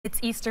It's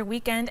Easter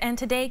weekend, and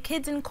today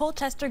kids in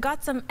Colchester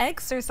got some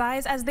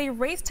exercise as they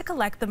raced to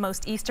collect the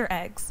most Easter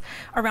eggs.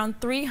 Around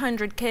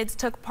 300 kids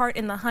took part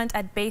in the hunt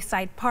at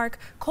Bayside Park.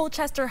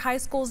 Colchester High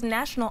School's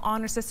National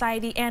Honor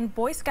Society and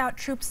Boy Scout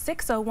Troop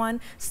 601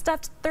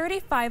 stuffed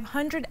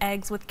 3,500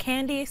 eggs with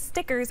candy,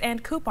 stickers,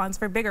 and coupons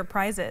for bigger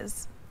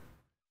prizes.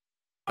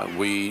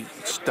 We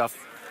stuffed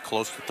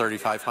close to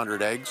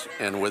 3,500 eggs,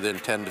 and within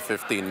 10 to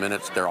 15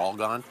 minutes, they're all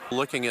gone.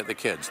 Looking at the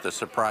kids, the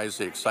surprise,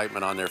 the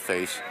excitement on their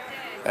face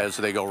as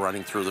they go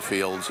running through the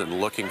fields and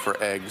looking for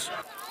eggs.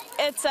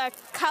 It's a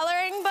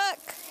coloring book,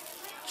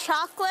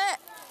 chocolate,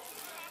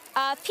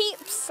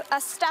 Peeps,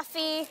 a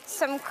Stuffy,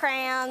 some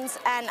crayons,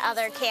 and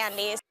other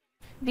candies.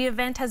 The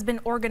event has been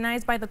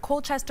organized by the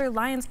Colchester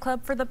Lions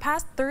Club for the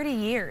past 30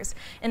 years.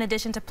 In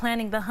addition to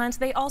planning the hunt,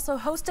 they also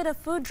hosted a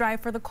food drive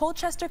for the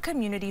Colchester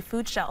Community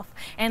Food Shelf,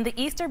 and the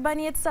Easter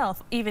Bunny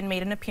itself even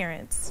made an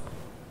appearance.